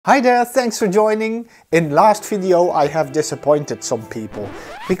Hi there, thanks for joining. In last video I have disappointed some people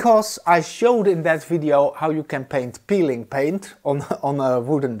because I showed in that video how you can paint peeling paint on a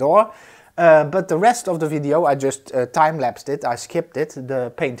wooden door, but the rest of the video I just time-lapsed it, I skipped it,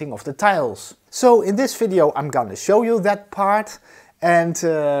 the painting of the tiles. So in this video I'm gonna show you that part, and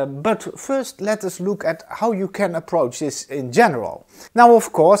but first let us look at how you can approach this in general. Now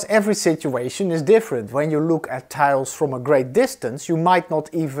of course every situation is different. When you look at tiles from a great distance you might not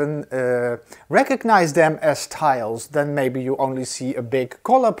even recognize them as tiles, then maybe you only see a big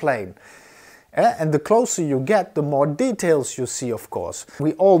color plane. And the closer you get, the more details you see, of course.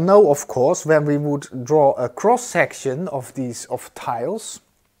 We all know, of course, when we would draw a cross-section of tiles,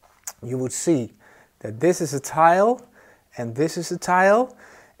 you would see that this is a tile and this is a tile,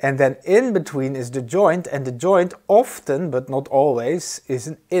 and then in between is the joint, and the joint often, but not always, is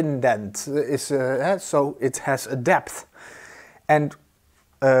an indent, so it has a depth. And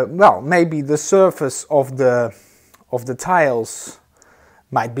well, maybe the surface of the tiles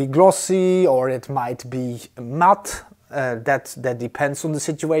might be glossy or it might be matte, that depends on the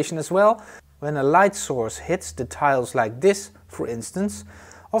situation as well. When a light source hits the tiles like this, for instance,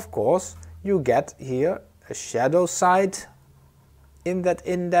 of course you get here a shadow side in that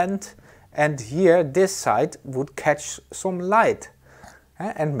indent, and here this side would catch some light,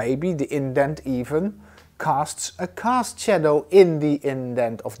 and maybe the indent even casts a cast shadow in the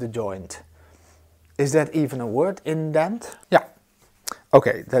indent of the joint. Is that even a word, indent? Yeah,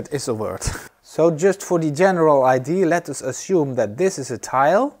 okay, that is a word. So just for the general idea, let us assume that this is a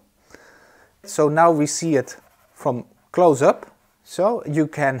tile. So now we see it from close up, so you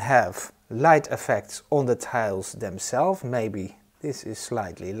can have light effects on the tiles themselves. Maybe this is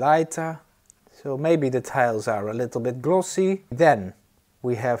slightly lighter, so maybe the tiles are a little bit glossy. Then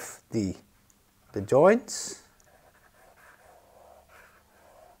we have the joints.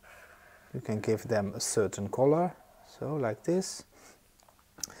 You can give them a certain color, so like this.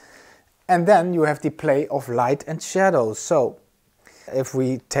 And then you have the play of light and shadows. So if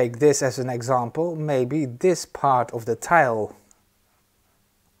we take this as an example, maybe this part of the tile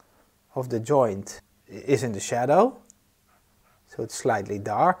of the joint is in the shadow, so it's slightly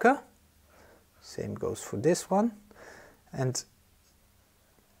darker. Same goes for this one, and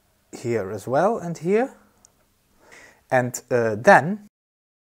here as well, and here. And then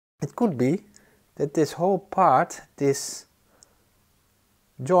it could be that this whole part, this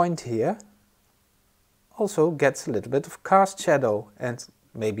joint here, also gets a little bit of cast shadow, and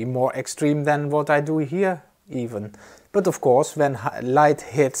maybe more extreme than what I do here even. But of course when light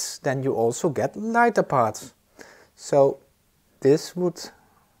hits, then you also get lighter parts. So this would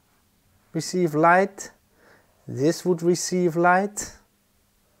receive light, this would receive light,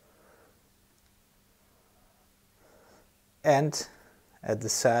 and at the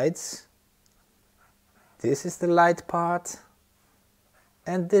sides this is the light part,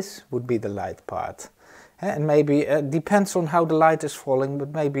 and this would be the light part. And maybe depends on how the light is falling,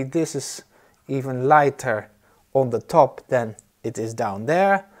 but maybe this is even lighter on the top than it is down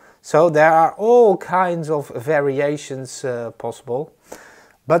there. So there are all kinds of variations possible.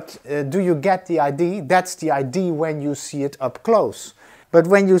 But do you get the idea? That's the idea when you see it up close. But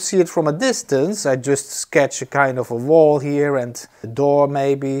when you see it from a distance, I just sketch a kind of a wall here and a door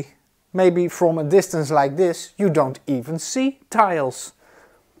maybe. Maybe from a distance like this you don't even see tiles.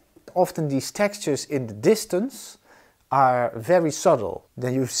 Often these textures in the distance are very subtle.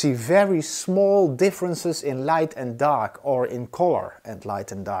 Then you see very small differences in light and dark, or in color and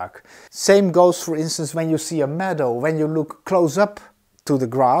light and dark. Same goes, for instance, when you see a meadow. When you look close up to the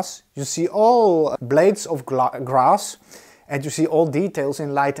grass, you see all blades of grass, and you see all details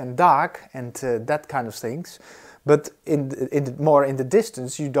in light and dark, and that kind of things. But more in the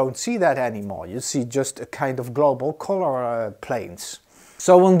distance you don't see that anymore. You see just a kind of global color planes.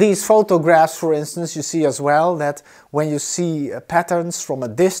 So on these photographs, for instance, you see as well that when you see patterns from a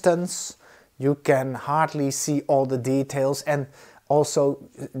distance, you can hardly see all the details. And also,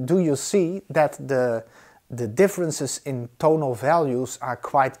 do you see that the differences in tonal values are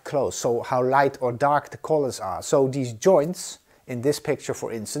quite close? So how light or dark the colors are. So these joints, in this picture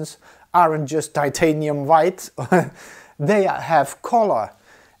for instance, aren't just titanium white, they have color.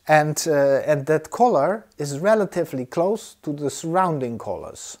 And that color is relatively close to the surrounding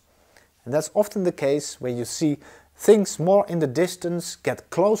colors. And that's often the case when you see things more in the distance get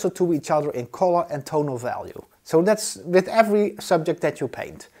closer to each other in color and tonal value. So that's with every subject that you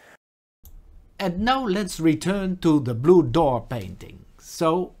paint. And now let's return to the blue door painting.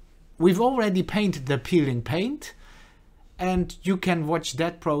 So we've already painted the peeling paint, and you can watch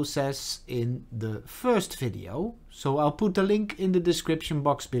that process in the first video. So I'll put the link in the description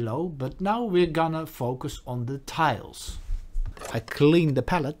box below, but now we're gonna focus on the tiles. I clean the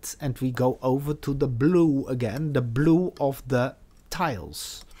palette and we go over to the blue again, the blue of the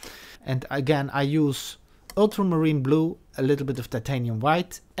tiles. And again I use ultramarine blue, a little bit of titanium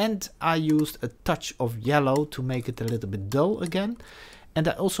white, and I used a touch of yellow to make it a little bit dull again. And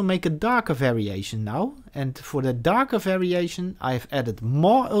I also make a darker variation now, and for the darker variation I've added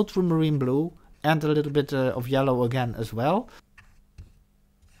more ultramarine blue and a little bit of yellow again as well.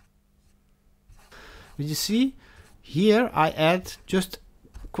 But you see, here I add just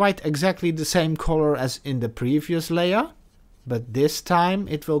quite exactly the same color as in the previous layer, but this time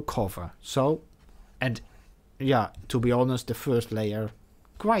it will cover. So, and yeah, to be honest, the first layer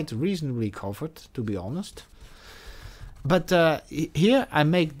quite reasonably covered, to be honest. But here I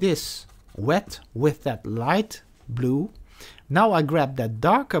make this wet with that light blue. Now I grab that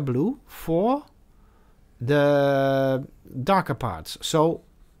darker blue for the darker parts. So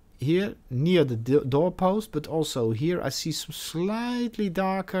here near the doorpost, but also here I see some slightly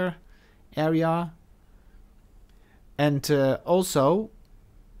darker area. And also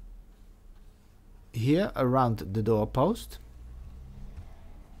here around the doorpost.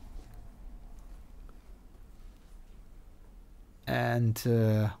 And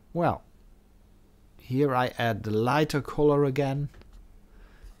well, here I add the lighter color again.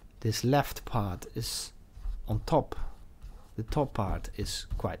 This left part is on top. The top part is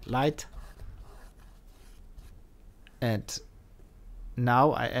quite light. And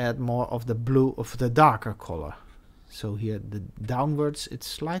now I add more of the blue of the darker color. So here the downwards it's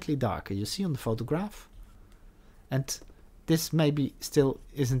slightly darker. You see on the photograph? And this maybe still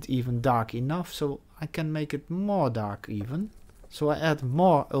isn't even dark enough, so I can make it more dark even. So I add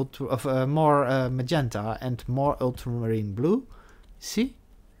more magenta and more ultramarine blue. See?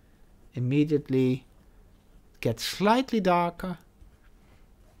 Immediately gets slightly darker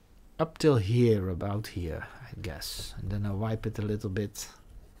up till here, about here, I guess. And then I wipe it a little bit.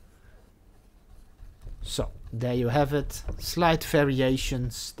 So there you have it, slight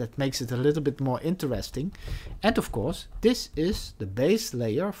variations that makes it a little bit more interesting. And of course, this is the base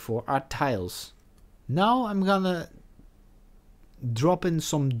layer for our tiles. Now I'm gonna drop in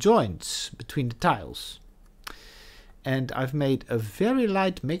some joints between the tiles. And I've made a very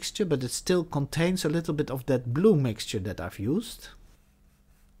light mixture, but it still contains a little bit of that blue mixture that I've used.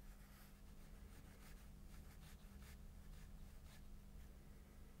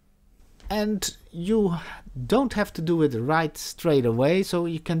 And you don't have to do it right straight away, so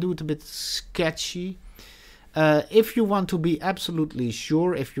you can do it a bit sketchy. If you want to be absolutely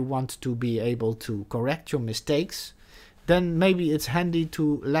sure, if you want to be able to correct your mistakes, then maybe it's handy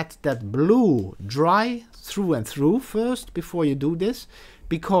to let that blue dry through and through first before you do this,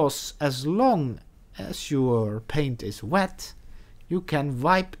 because as long as your paint is wet, you can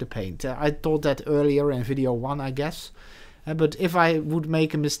wipe the paint. I told that earlier in video 1, I guess. But if I would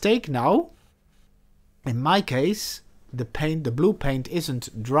make a mistake now, in my case, the blue paint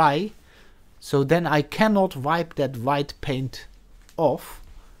isn't dry, so then I cannot wipe that white paint off,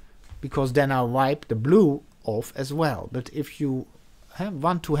 because then I wipe the blue off as well. But if you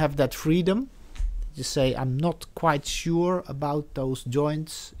want to have that freedom, you say, I'm not quite sure about those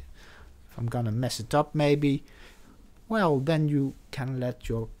joints, if I'm gonna mess it up maybe, well, then you can let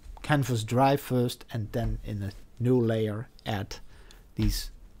your canvas dry first and then in a new layer add these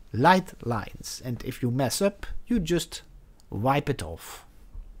light lines. And if you mess up, you just wipe it off.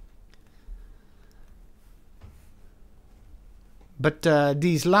 But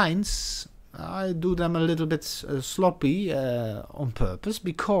these lines, I do them a little bit sloppy on purpose,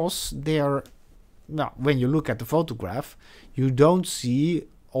 because they're, well, when you look at the photograph, you don't see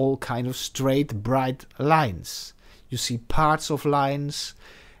all kind of straight, bright lines. You see parts of lines,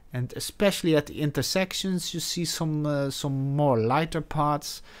 and especially at the intersections, you see some more lighter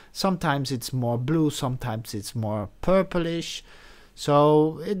parts. Sometimes it's more blue, sometimes it's more purplish.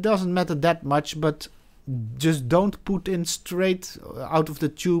 So it doesn't matter that much, but just don't put in straight out of the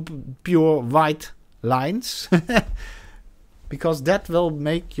tube pure white lines, because that will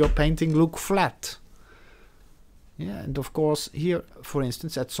make your painting look flat. Yeah, and of course here, for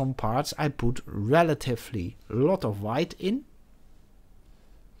instance, at some parts I put relatively a lot of white in.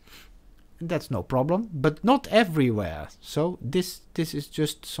 That's no problem, but not everywhere. So this is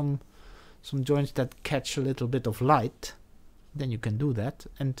just some joints that catch a little bit of light. Then you can do that.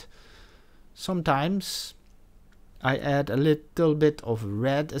 And sometimes I add a little bit of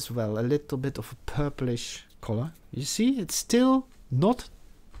red as well, a little bit of a purplish color. You see, it's still not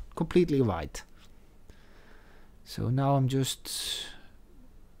completely white. So now I'm just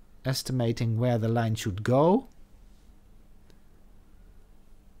estimating where the line should go.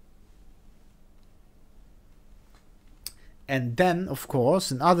 And then, of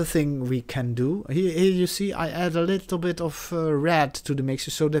course, another thing we can do, here you see I add a little bit of red to the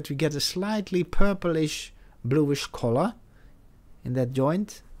mixture so that we get a slightly purplish, bluish color in that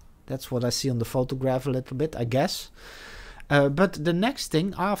joint. That's what I see on the photograph a little bit, I guess. But the next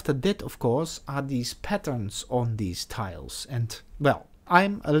thing after that, of course, are these patterns on these tiles. And, well,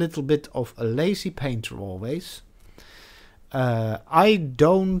 I'm a little bit of a lazy painter always. I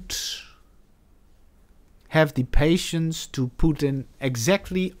don't have the patience to put in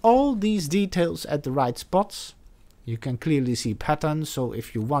exactly all these details at the right spots. You can clearly see patterns, so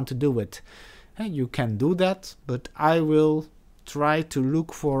if you want to do it, you can do that, but I will try to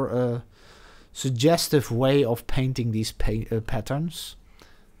look for a suggestive way of painting these patterns.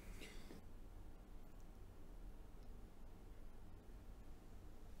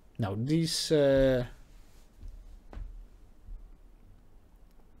 Now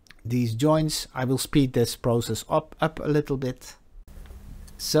these joints, I will speed this process up a little bit.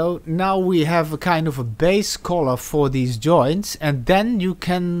 So now we have a kind of a base color for these joints, and then you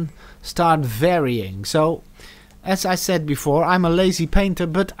can start varying. So as I said before, I'm a lazy painter,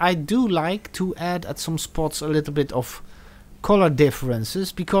 but I do like to add at some spots a little bit of color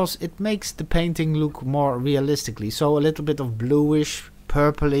differences because it makes the painting look more realistically. So a little bit of bluish,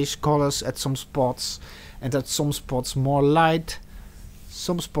 purplish colors at some spots, and at some spots more light.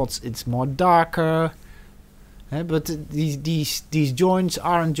 Some spots it's more darker, but these joints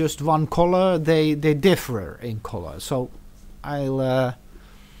aren't just one color; they differ in color. So I'll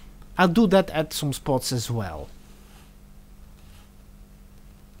do that at some spots as well.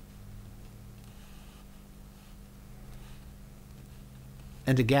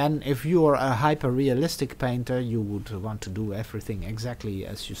 And again, if you are a hyper-realistic painter, you would want to do everything exactly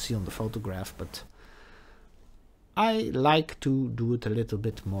as you see on the photograph, but I like to do it a little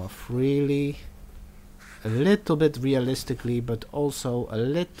bit more freely, a little bit realistically, but also a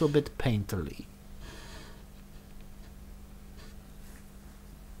little bit painterly.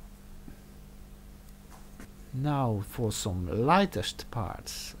 Now for some lightest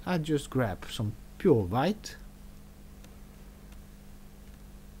parts, I just grab some pure white.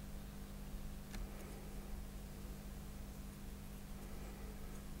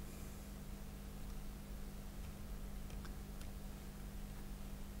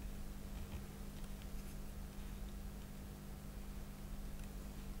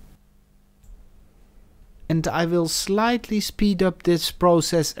 And I will slightly speed up this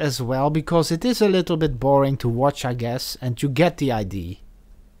process as well, because it is a little bit boring to watch, I guess, and you get the idea.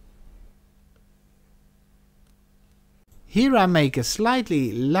 Here I make a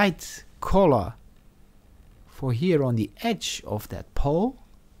slightly light color for here on the edge of that pole.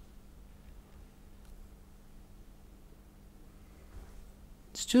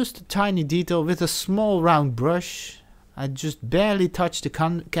 It's just a tiny detail with a small round brush. I just barely touch the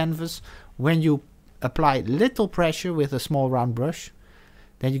canvas. When you apply little pressure with a small round brush,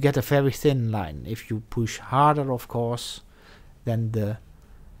 then you get a very thin line. If you push harder, of course, then the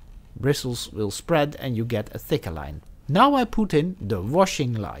bristles will spread and you get a thicker line. Now I put in the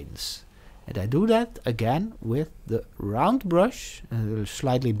washing lines, and I do that again with the round brush, a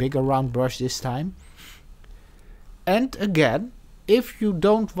slightly bigger round brush this time. And again, if you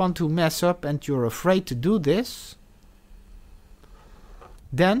don't want to mess up and you're afraid to do this,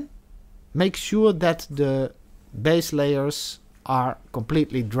 then make sure that the base layers are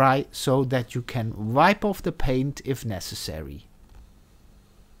completely dry so that you can wipe off the paint if necessary.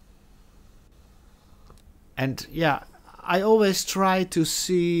 And yeah, I always try to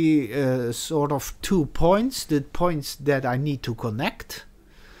see sort of 2 points, the points that I need to connect.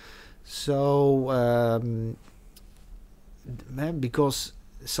 So because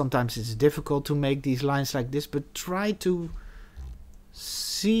sometimes it's difficult to make these lines like this, but try to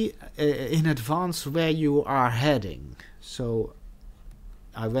see in advance where you are heading. So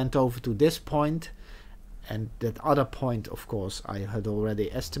I went over to this point, and that other point, of course, I had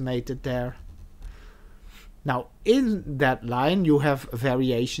already estimated there. Now in that line you have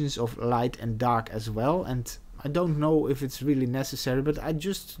variations of light and dark as well, and I don't know if it's really necessary, but I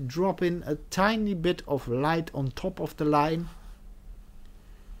just drop in a tiny bit of light on top of the line.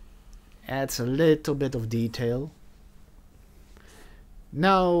 Adds a little bit of detail.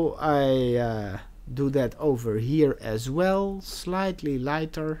 Now I do that over here as well, slightly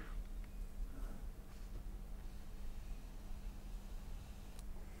lighter.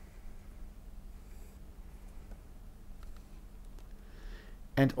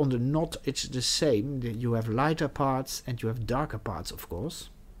 And on the knot it's the same. You have lighter parts and you have darker parts, of course.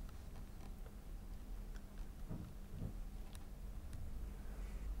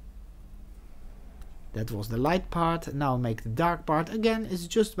 That was the light part. Now make the dark part. Again, it's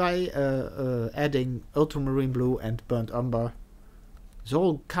just by adding ultramarine blue and burnt umber. It's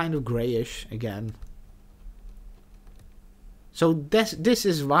all kind of grayish again. So this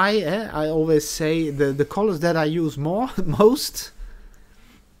is why I always say the colors that I use most,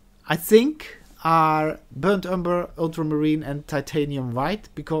 I think, are burnt umber, ultramarine and titanium white,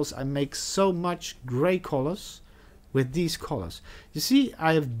 because I make so much gray colors with these colors. You see,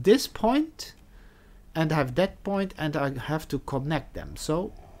 I have this point and I have that point and I have to connect them.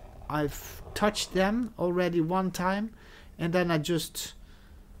 So I've touched them already one time and then I just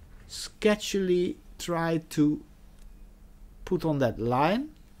sketchily try to put on that line.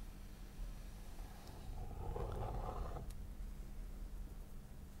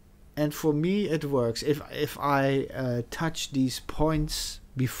 And for me it works. If I touch these points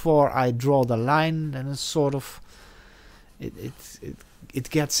before I draw the line, then it's sort of it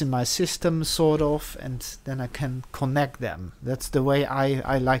gets in my system sort of, and then I can connect them. That's the way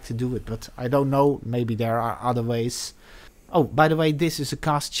I like to do it, but I don't know, maybe there are other ways. Oh, by the way, this is a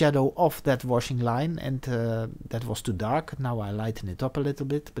cast shadow of that washing line, and that was too dark. Now I lighten it up a little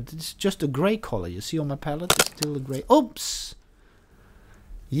bit, but it's just a gray color. You see on my palette, it's still a gray. Oops!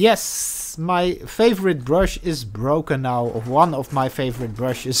 Yes, my favorite brush is broken now, of one of my favorite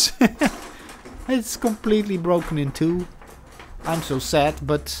brushes. It's completely broken in two. I'm so sad,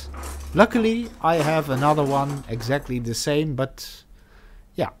 but luckily I have another one exactly the same, but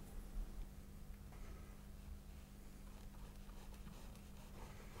yeah.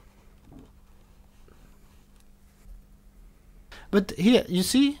 But here, you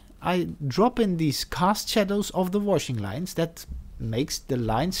see, I drop in these cast shadows of the washing lines. That makes the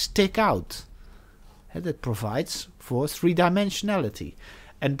lines stick out. And that provides for three-dimensionality.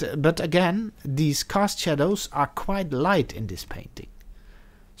 But again, these cast shadows are quite light in this painting.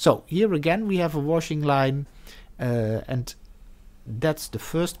 So here again we have a washing line, and that's the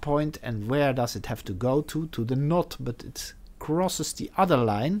first point. And where does it have to go to? To the knot, but it crosses the other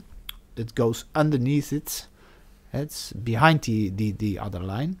line. It goes underneath it. It's behind the other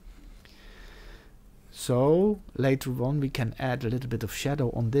line. So later on we can add a little bit of shadow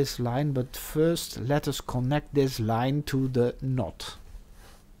on this line, but first let us connect this line to the knot.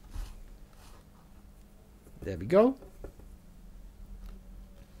 There we go.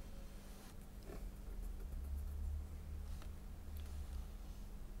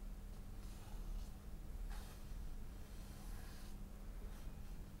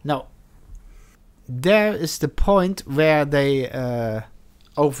 Now, there is the point where they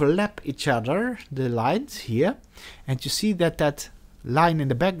overlap each other, the lines here, and you see that that line in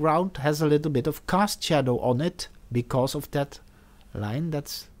the background has a little bit of cast shadow on it because of that line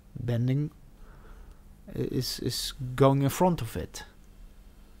that's bending, is going in front of it.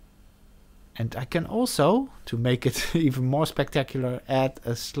 And I can also, to make it even more spectacular, add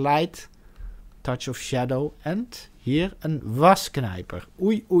a slight touch of shadow, and here a wasknijper.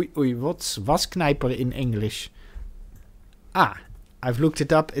 Oei, oei, oei, what's wasknijper in English? Ah, I've looked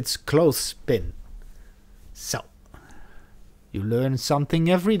it up, it's clothespin. So, you learn something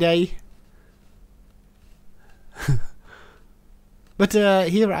every day. But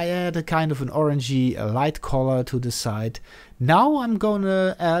here I add a kind of an orangey light color to the side. Now I'm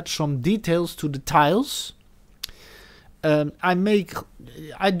gonna add some details to the tiles.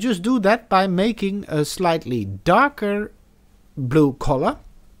 I just do that by making a slightly darker blue color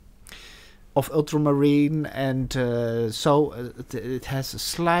of ultramarine, and so it has a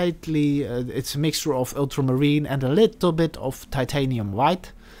slightly, it's a mixture of ultramarine and a little bit of titanium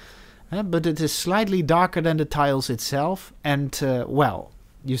white. But it is slightly darker than the tiles itself, and well,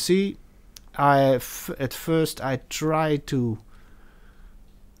 you see, at first I try to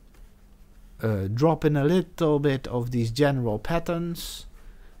drop in a little bit of these general patterns,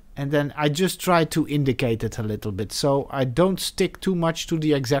 and then I just try to indicate it a little bit, so I don't stick too much to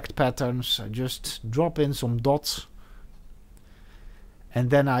the exact patterns. I just drop in some dots, and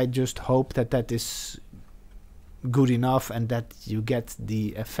then I just hope that that is good enough and that you get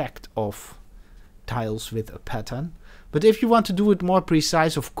the effect of tiles with a pattern. But if you want to do it more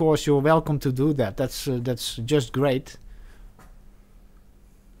precise, of course you're welcome to do that. That's just great.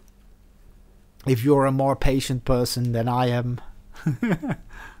 If you're a more patient person than I am.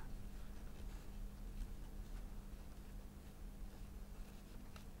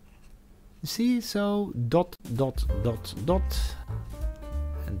 See, so dot, dot, dot, dot,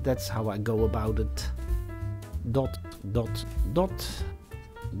 and that's how I go about it. Dot, dot, dot,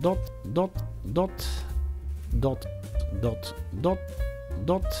 dot, dot, dot, dot, dot, dot,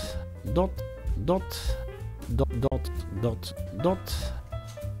 dot, dot, dot, dot, dot, dot, dot,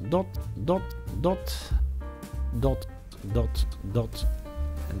 dot, dot,